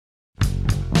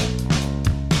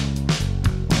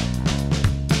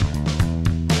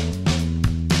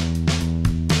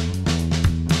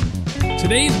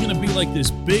Today is going to be like this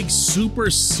big,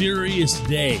 super serious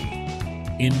day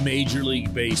in Major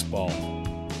League Baseball.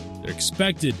 They're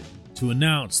expected to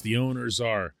announce, the owners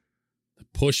are, the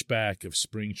pushback of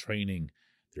spring training.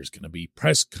 There's going to be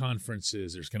press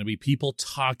conferences. There's going to be people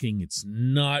talking. It's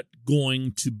not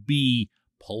going to be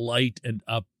polite and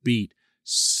upbeat.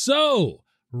 So,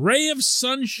 ray of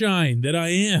sunshine that I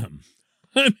am,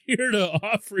 I'm here to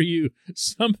offer you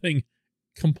something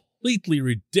completely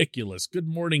ridiculous. Good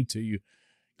morning to you.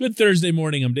 Good Thursday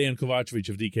morning. I'm Dan Kovacevic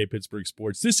of DK Pittsburgh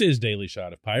Sports. This is Daily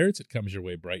Shot of Pirates. It comes your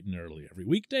way bright and early every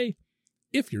weekday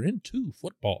if you're into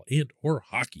football and or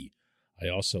hockey. I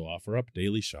also offer up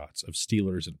daily shots of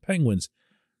Steelers and Penguins,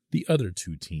 the other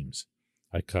two teams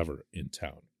I cover in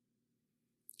town.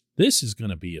 This is going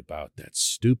to be about that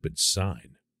stupid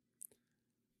sign.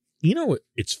 You know what?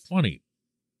 It's funny.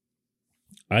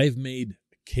 I've made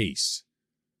a case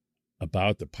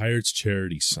about the Pirates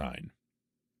charity sign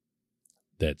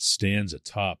that stands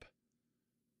atop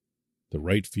the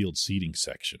right field seating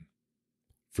section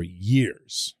for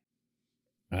years.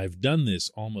 I've done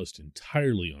this almost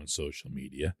entirely on social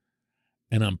media,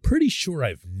 and I'm pretty sure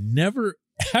I've never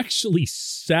actually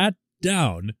sat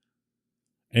down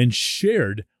and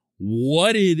shared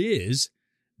what it is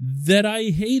that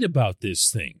I hate about this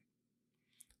thing.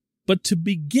 But to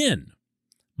begin,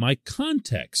 my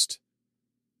context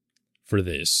for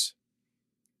this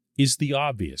is the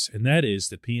obvious, and that is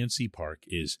that PNC Park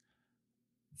is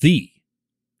the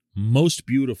most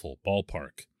beautiful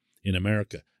ballpark in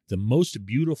America, the most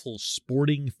beautiful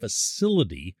sporting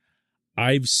facility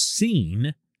I've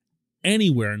seen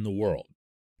anywhere in the world.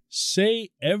 Say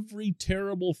every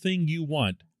terrible thing you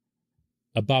want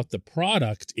about the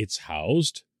product it's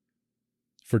housed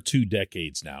for 2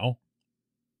 decades now,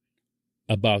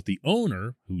 about the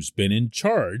owner who's been in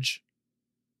charge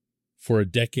for a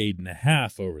decade and a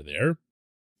half over there.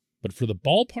 But for the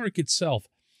ballpark itself,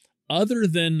 other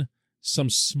than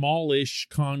some smallish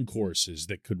concourses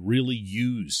that could really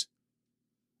use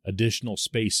additional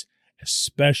space,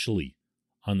 especially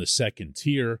on the second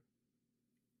tier,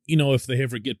 you know, if they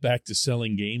ever get back to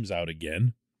selling games out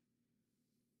again,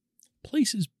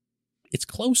 it's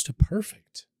close to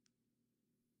perfect.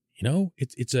 You know,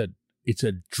 it's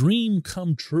a dream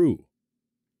come true.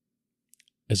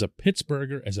 As a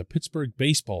Pittsburgher, as a Pittsburgh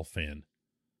baseball fan,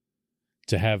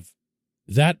 to have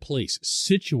that place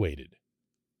situated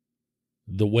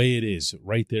the way it is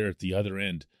right there at the other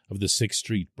end of the 6th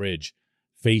Street Bridge,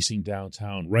 facing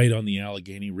downtown, right on the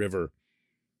Allegheny River,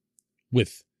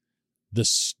 with the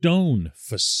stone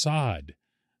facade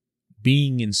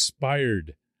being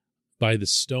inspired by the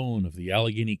stone of the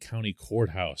Allegheny County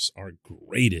Courthouse, our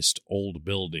greatest old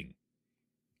building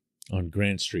on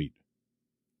Grant Street.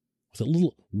 With the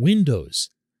little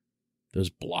windows, those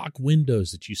block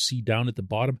windows that you see down at the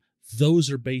bottom, those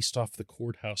are based off the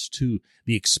courthouse too.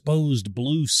 The exposed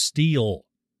blue steel,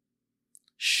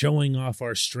 showing off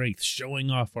our strength,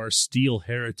 showing off our steel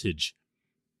heritage.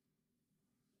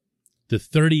 The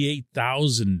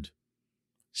 38,000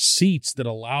 seats that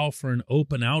allow for an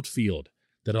open outfield,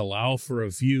 that allow for a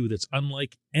view that's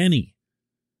unlike any,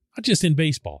 not just in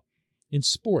baseball, in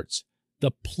sports.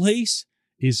 The place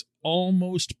is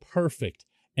almost perfect.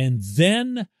 And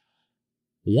then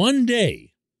one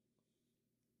day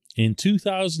in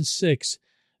 2006,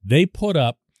 they put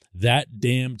up that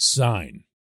damned sign.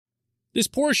 This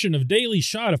portion of Daily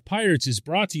Shot of Pirates is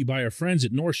brought to you by our friends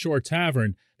at North Shore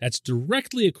Tavern. That's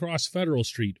directly across Federal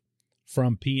Street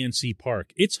from PNC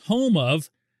Park. It's home of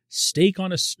Steak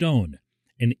on a Stone,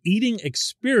 an eating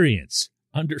experience,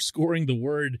 underscoring the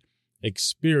word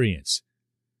experience.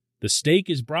 The steak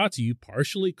is brought to you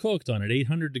partially cooked on an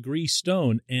 800-degree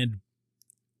stone, and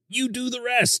you do the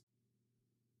rest.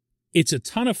 It's a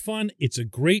ton of fun, it's a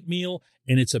great meal,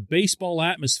 and it's a baseball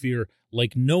atmosphere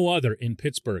like no other in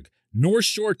Pittsburgh. North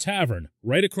Shore Tavern,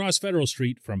 right across Federal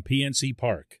Street from PNC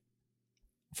Park.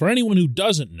 For anyone who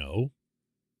doesn't know,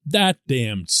 that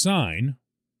damned sign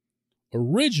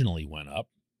originally went up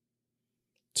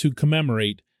to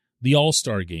commemorate the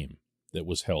All-Star Game that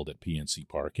was held at PNC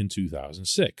Park in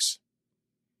 2006.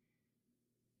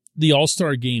 The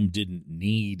All-Star Game didn't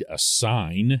need a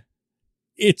sign.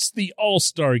 It's the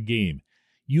All-Star Game.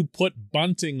 You put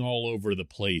bunting all over the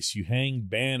place. You hang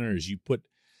banners. You put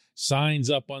signs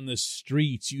up on the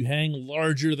streets. You hang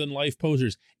larger-than-life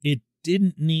posters. It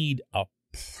didn't need a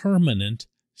permanent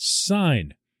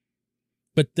sign.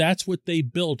 But that's what they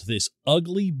built, this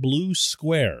ugly blue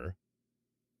square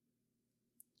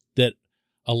that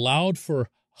allowed for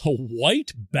a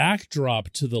white backdrop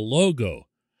to the logo,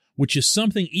 which is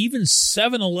something even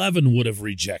 7-Eleven would have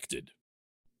rejected.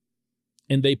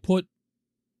 And they put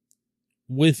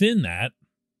within that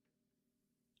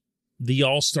the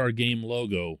All-Star Game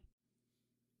logo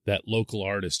that local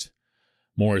artist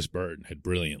Morris Burton had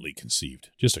brilliantly conceived.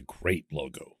 Just a great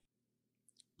logo.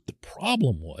 The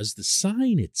problem was the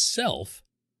sign itself,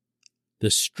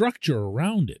 the structure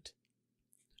around it,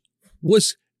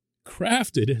 was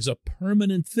crafted as a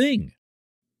permanent thing.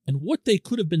 And what they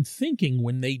could have been thinking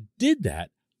when they did that,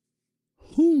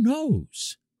 who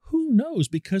knows? Who knows?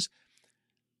 Because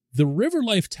the River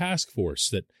Life Task Force,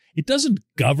 that it doesn't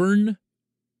govern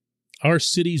our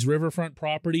city's riverfront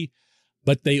property,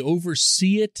 but they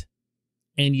oversee it,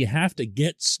 and you have to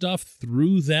get stuff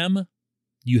through them.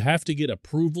 You have to get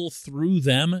approval through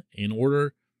them in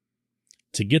order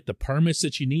to get the permits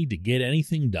that you need to get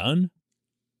anything done.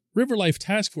 River Life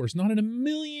Task Force, not in a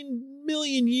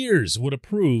million years, would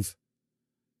approve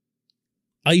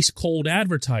ice-cold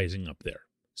advertising up there.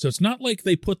 So it's not like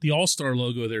they put the All-Star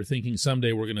logo there thinking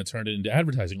someday we're going to turn it into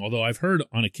advertising, although I've heard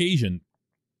on occasion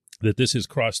that this has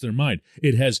crossed their mind.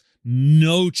 It has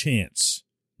no chance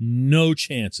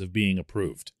of being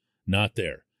approved. Not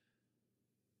there.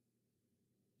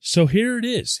 So here it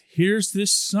is. Here's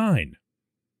this sign.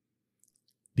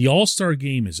 The All-Star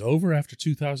Game is over after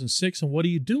 2006, and what do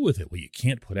you do with it? Well, you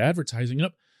can't put advertising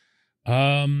up.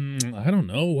 I don't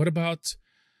know. What about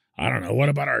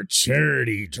our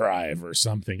charity drive or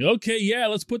something? Okay, yeah,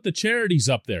 let's put the charities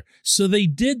up there. So they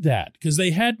did that because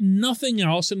they had nothing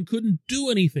else and couldn't do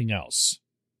anything else.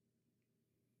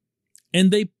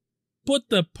 And they put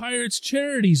the Pirates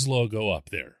Charities logo up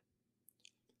there.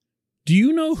 Do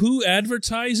you know who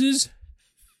advertises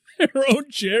their own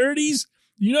charities?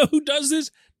 You know who does this?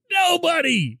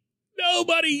 Nobody!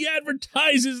 Nobody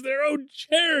advertises their own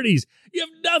charities. You have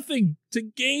nothing to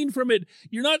gain from it.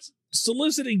 You're not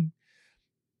soliciting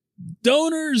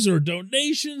donors or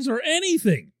donations or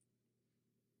anything.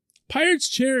 Pirates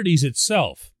Charities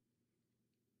itself,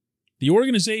 the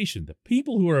organization, the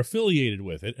people who are affiliated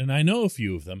with it, and I know a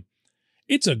few of them,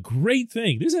 it's a great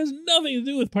thing. This has nothing to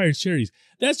do with Pirates Charities.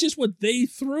 That's just what they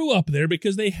threw up there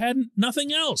because they had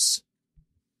nothing else.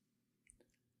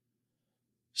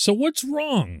 So what's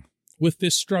wrong with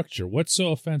this structure? What's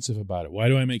so offensive about it? Why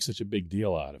do I make such a big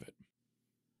deal out of it?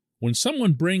 When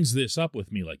someone brings this up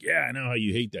with me, like, yeah, I know how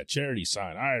you hate that charity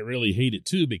sign. I really hate it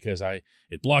too because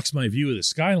it blocks my view of the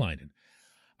skyline. And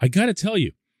I got to tell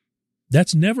you,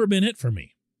 that's never been it for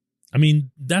me. I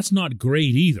mean, that's not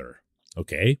great either,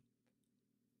 okay?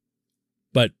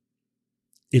 But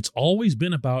it's always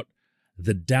been about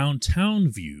the downtown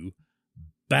view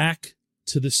back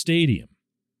to the stadium.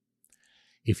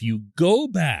 If you go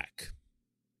back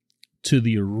to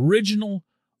the original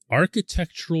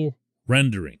architectural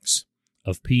renderings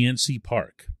of PNC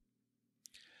Park,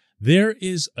 there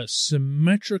is a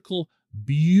symmetrical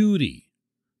beauty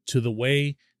to the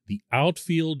way the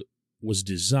outfield was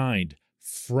designed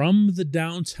from the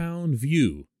downtown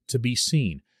view to be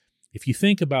seen. If you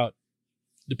think about,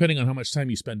 depending on how much time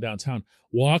you spend downtown,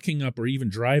 walking up or even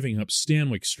driving up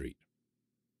Stanwyck Street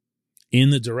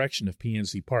in the direction of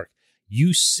PNC Park,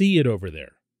 you see it over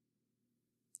there.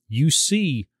 You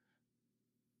see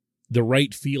the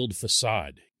right field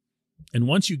facade. And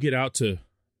once you get out to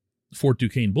Fort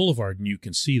Duquesne Boulevard and you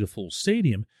can see the full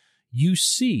stadium, you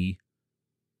see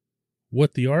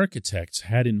what the architects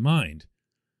had in mind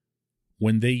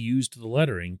when they used the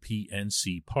lettering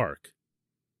PNC Park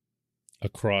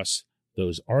across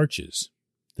those arches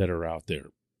that are out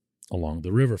there along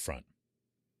the riverfront.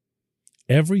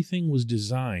 Everything was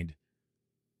designed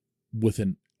with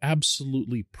an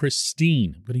absolutely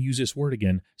pristine, I'm going to use this word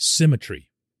again, symmetry.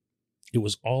 It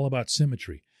was all about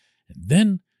symmetry. And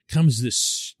then comes this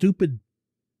stupid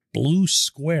blue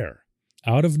square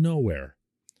out of nowhere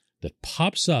that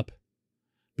pops up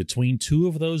between two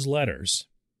of those letters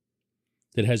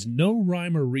that has no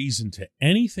rhyme or reason to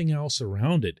anything else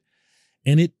around it.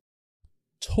 And it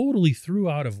totally threw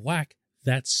out of whack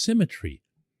that symmetry.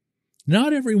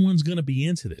 Not everyone's going to be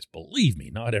into this. Believe me,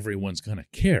 not everyone's going to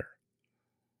care.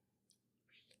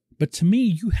 But to me,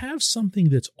 you have something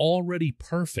that's already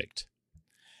perfect.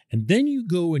 And then you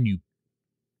go and you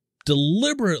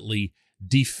deliberately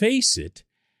deface it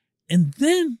and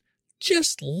then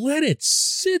just let it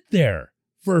sit there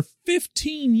for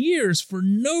 15 years for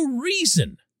no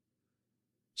reason,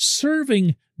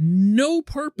 serving no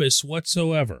purpose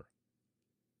whatsoever.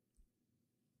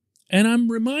 And I'm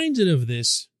reminded of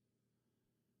this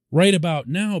right about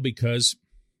now because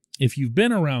if you've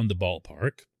been around the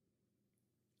ballpark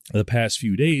the past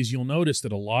few days, you'll notice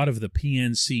that a lot of the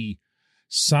PNC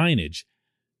signage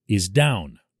is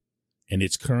down and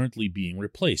it's currently being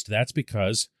replaced. That's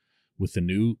because with the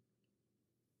new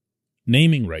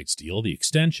naming rights deal, the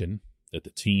extension that the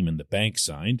team and the bank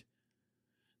signed,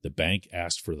 the bank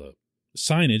asked for the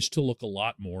signage to look a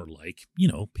lot more like,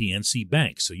 PNC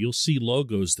Bank. So you'll see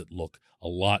logos that look a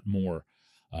lot more,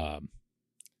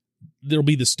 there'll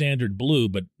be the standard blue,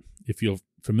 but if you're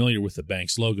familiar with the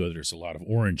bank's logo, there's a lot of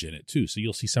orange in it too. So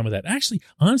you'll see some of that. Actually,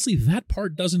 honestly, that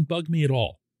part doesn't bug me at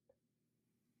all.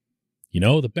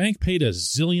 The bank paid $1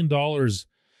 zillion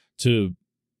to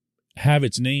have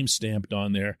its name stamped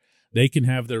on there. They can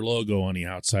have their logo on the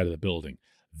outside of the building.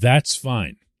 That's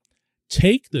fine.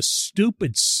 Take the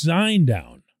stupid sign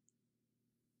down.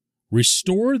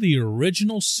 Restore the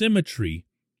original symmetry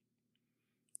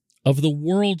of the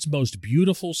world's most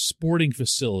beautiful sporting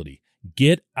facility.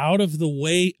 Get out of the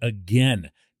way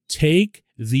again. Take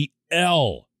the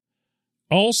L.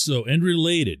 Also, and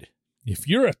related, if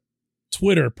you're a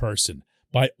Twitter person,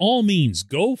 by all means,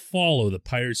 go follow the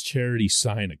Pirates Charity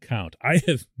Sign account. I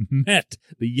have met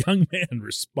the young man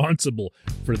responsible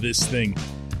for this thing.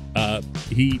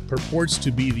 He purports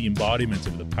to be the embodiment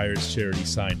of the Pirates Charity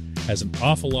Sign, has an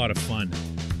awful lot of fun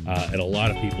at a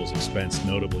lot of people's expense,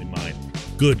 notably mine.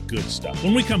 Good stuff.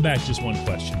 When we come back, just one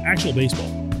question. Actual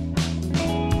baseball.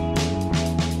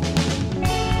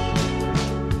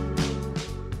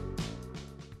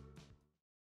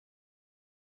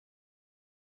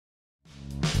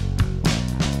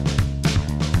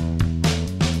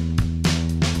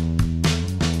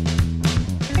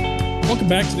 Welcome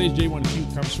back. Today's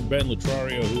J1Q comes from Ben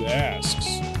Latrario, who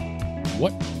asks,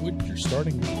 what would your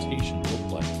starting rotation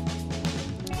look like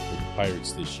for the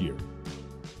Pirates this year?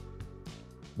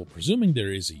 Well, presuming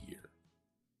there is a year,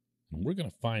 and we're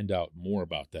going to find out more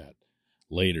about that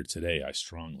later today, I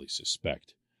strongly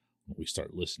suspect, when we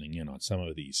start listening in on some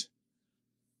of these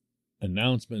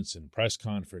announcements and press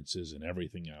conferences and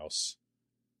everything else.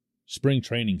 Spring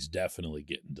training's definitely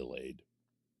getting delayed.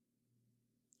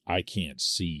 I can't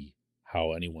see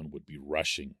how anyone would be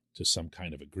rushing to some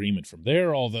kind of agreement from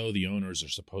there, although the owners are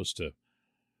supposed to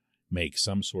make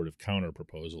some sort of counter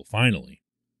proposal finally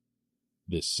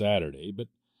this Saturday. But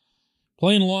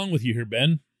playing along with you here,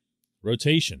 Ben,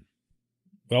 rotation.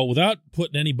 Well, without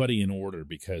putting anybody in order,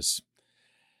 because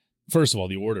first of all,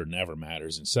 the order never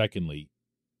matters, and secondly,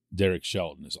 Derek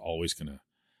Shelton is always going to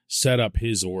set up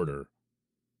his order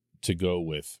to go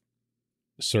with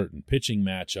certain pitching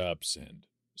matchups and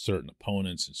certain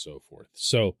opponents and so forth.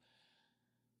 So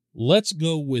let's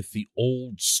go with the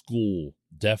old school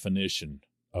definition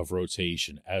of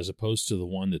rotation as opposed to the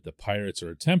one that the Pirates are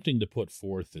attempting to put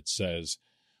forth that says,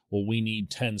 well, we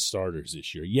need 10 starters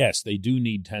this year. Yes, they do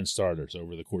need 10 starters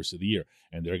over the course of the year,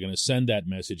 and they're going to send that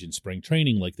message in spring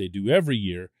training like they do every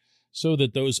year so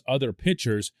that those other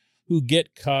pitchers who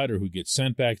get cut or who get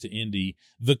sent back to Indy,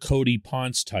 the Cody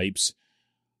Ponce types,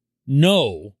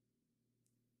 know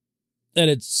that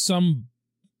at some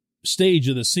stage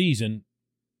of the season,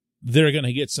 they're going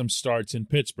to get some starts in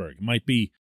Pittsburgh. It might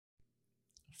be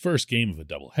first game of a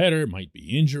doubleheader, might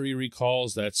be injury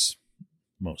recalls, that's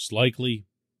most likely,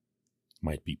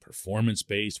 might be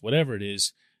performance-based, whatever it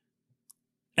is.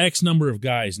 X number of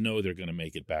guys know they're going to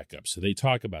make it back up, so they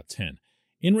talk about 10.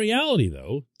 In reality,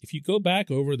 though, if you go back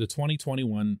over the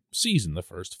 2021 season, the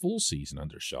first full season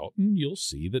under Shelton, you'll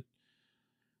see that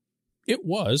it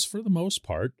was, for the most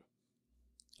part,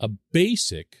 a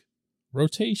basic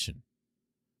rotation.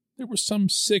 There were some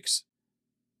 6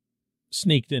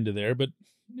 sneaked into there, but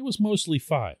it was mostly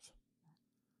 5.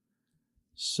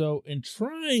 So in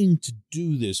trying to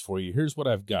do this for you, here's what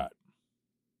I've got.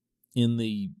 In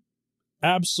the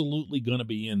absolutely going to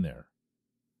be in there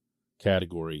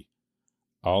category,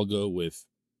 I'll go with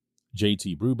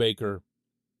JT Brubaker,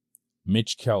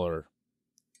 Mitch Keller,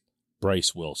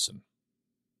 Bryce Wilson.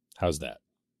 How's that?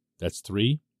 That's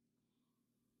 3.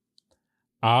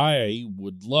 I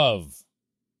would love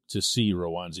to see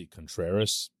Roansy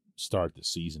Contreras start the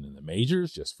season in the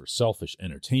majors just for selfish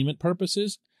entertainment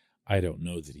purposes. I don't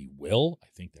know that he will. I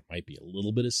think there might be a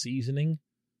little bit of seasoning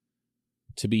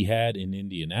to be had in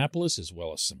Indianapolis, as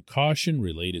well as some caution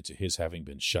related to his having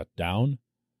been shut down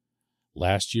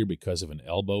last year because of an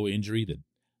elbow injury that,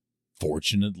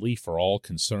 fortunately for all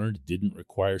concerned, didn't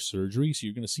require surgery. So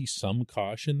you're going to see some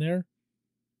caution there,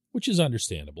 which is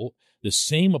understandable. The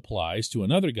same applies to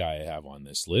another guy I have on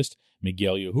this list,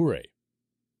 Miguel Yajure,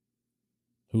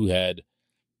 who had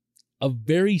a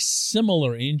very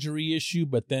similar injury issue,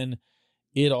 but then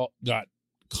it all got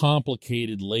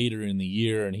complicated later in the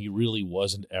year, and he really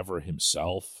wasn't ever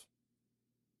himself,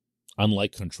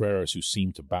 unlike Contreras, who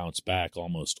seemed to bounce back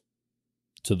almost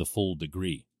to the full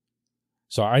degree.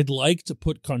 So I'd like to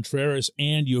put Contreras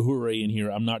and Yajure in here.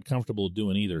 I'm not comfortable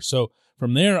doing either. So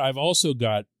from there, I've also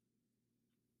got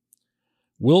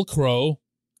Will Crowe,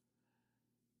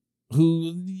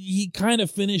 who he kind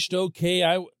of finished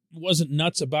okay. wasn't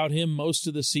nuts about him most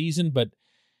of the season, but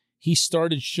he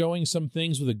started showing some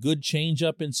things with a good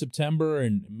changeup in September,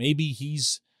 and maybe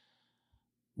he's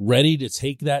ready to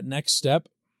take that next step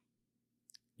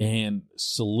and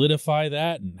solidify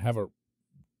that and have a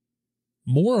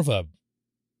more of a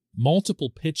multiple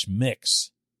pitch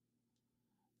mix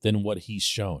than what he's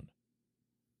shown.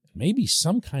 Maybe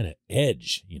some kind of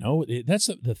edge, That's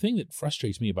the thing that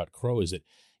frustrates me about Crowe, is that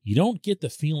you don't get the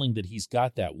feeling that he's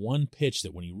got that one pitch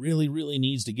that when he really, really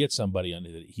needs to get somebody on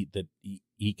it, that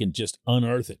he can just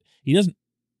unearth it. He doesn't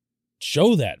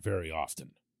show that very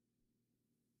often.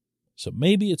 So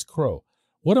maybe it's Crowe.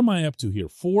 What am I up to here?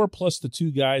 4 plus the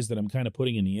 2 guys that I'm kind of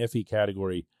putting in the iffy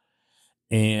category.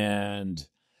 And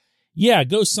yeah,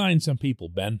 go sign some people,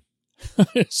 Ben.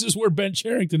 This is where Ben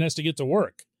Cherington has to get to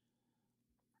work.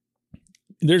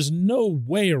 There's no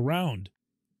way around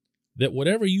that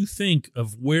whatever you think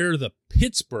of where the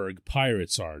Pittsburgh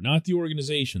Pirates are, not the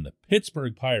organization, the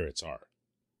Pittsburgh Pirates are,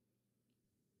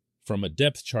 from a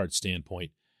depth chart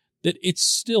standpoint, that it's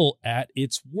still at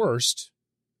its worst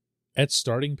at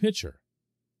starting pitcher.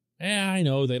 I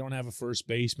know they don't have a first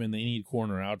baseman, they need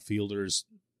corner outfielders,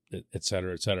 et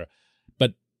cetera, et cetera.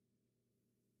 But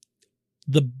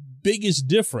the biggest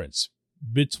difference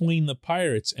between the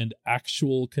Pirates and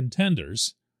actual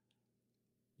contenders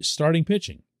is starting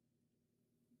pitching.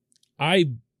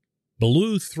 I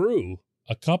blew through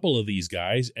a couple of these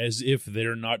guys as if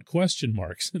they're not question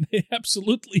marks, and they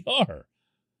absolutely are.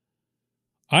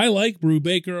 I like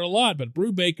Brubaker a lot, but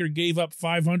Brubaker gave up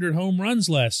 500 home runs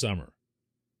last summer.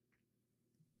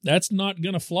 That's not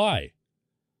going to fly.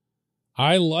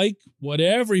 I like what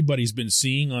everybody's been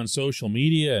seeing on social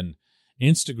media and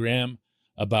Instagram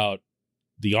about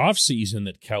the offseason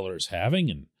that Keller's having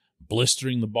and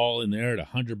blistering the ball in there at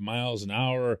 100 miles an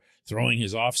hour, throwing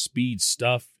his off-speed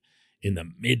stuff in the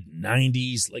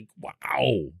mid-90s. Like,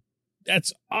 wow,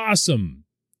 that's awesome.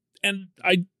 And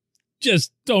I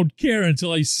just don't care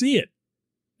until I see it.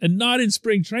 And not in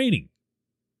spring training.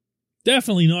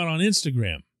 Definitely not on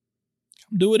Instagram.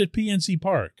 Come do it at PNC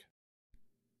Park.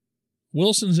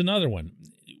 Wilson's another one.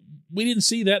 We didn't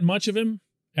see that much of him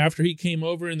after he came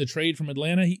over in the trade from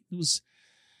Atlanta. He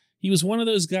was one of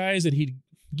those guys that he'd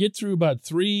get through about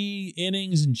 3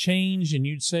 innings and change, and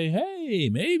you'd say, hey,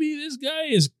 maybe this guy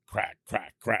is crack,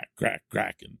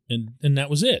 and that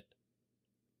was it.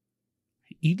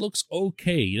 He looks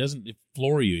okay. He doesn't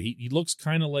floor you. He looks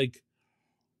kind of like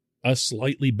a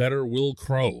slightly better Will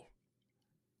Crowe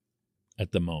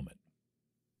at the moment.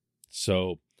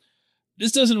 So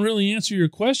this doesn't really answer your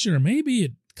question, or maybe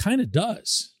it kind of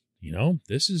does.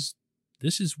 This is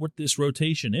what this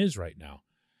rotation is right now.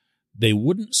 They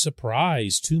wouldn't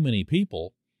surprise too many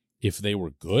people if they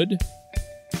were good.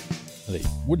 They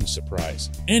wouldn't surprise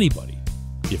anybody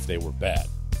if they were bad.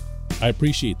 I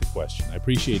appreciate the question. I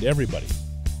appreciate everybody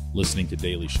listening to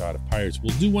Daily Shot of Pirates.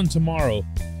 We'll do one tomorrow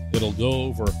that'll go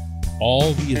over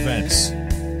all the events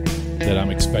that I'm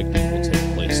expecting will take